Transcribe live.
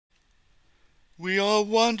We all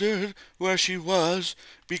wondered where she was,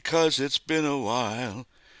 because it's been a while.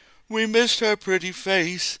 We missed her pretty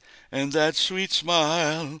face and that sweet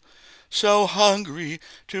smile. So hungry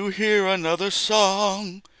to hear another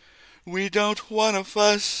song. We don't want to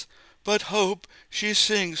fuss, but hope she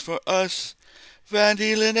sings for us.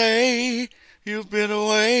 Vandi, you've been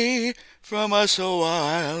away from us a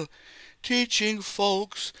while, teaching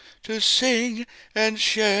folks to sing and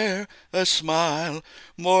share a smile.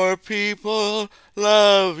 More people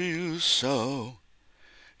love you so.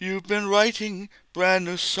 You've been writing brand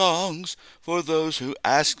new songs for those who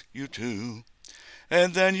asked you to,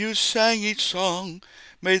 and then you sang each song,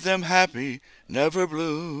 made them happy, never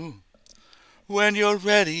blue. When you're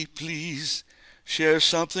ready, please share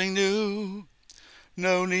something new.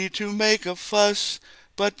 No need to make a fuss,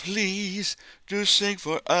 but please do sing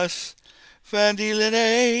for us.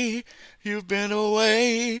 Vandi, you've been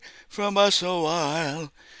away from us a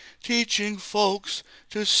while, teaching folks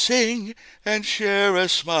to sing and share a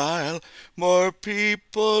smile. More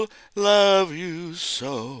people love you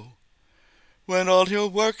so. When all your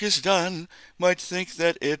work is done, might think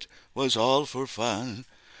that it was all for fun,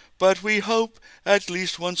 but we hope at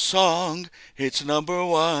least one song hits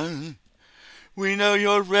 #1. We know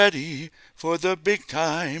you're ready for the big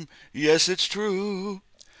time, yes, it's true,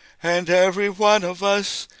 and every one of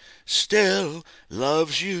us still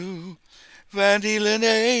loves you.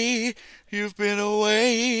 Vandi, you've been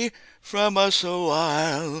away from us a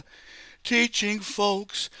while, teaching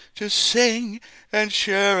folks to sing and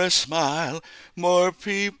share a smile. More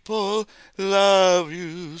people love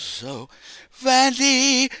you so.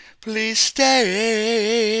 Vandi, please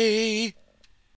stay.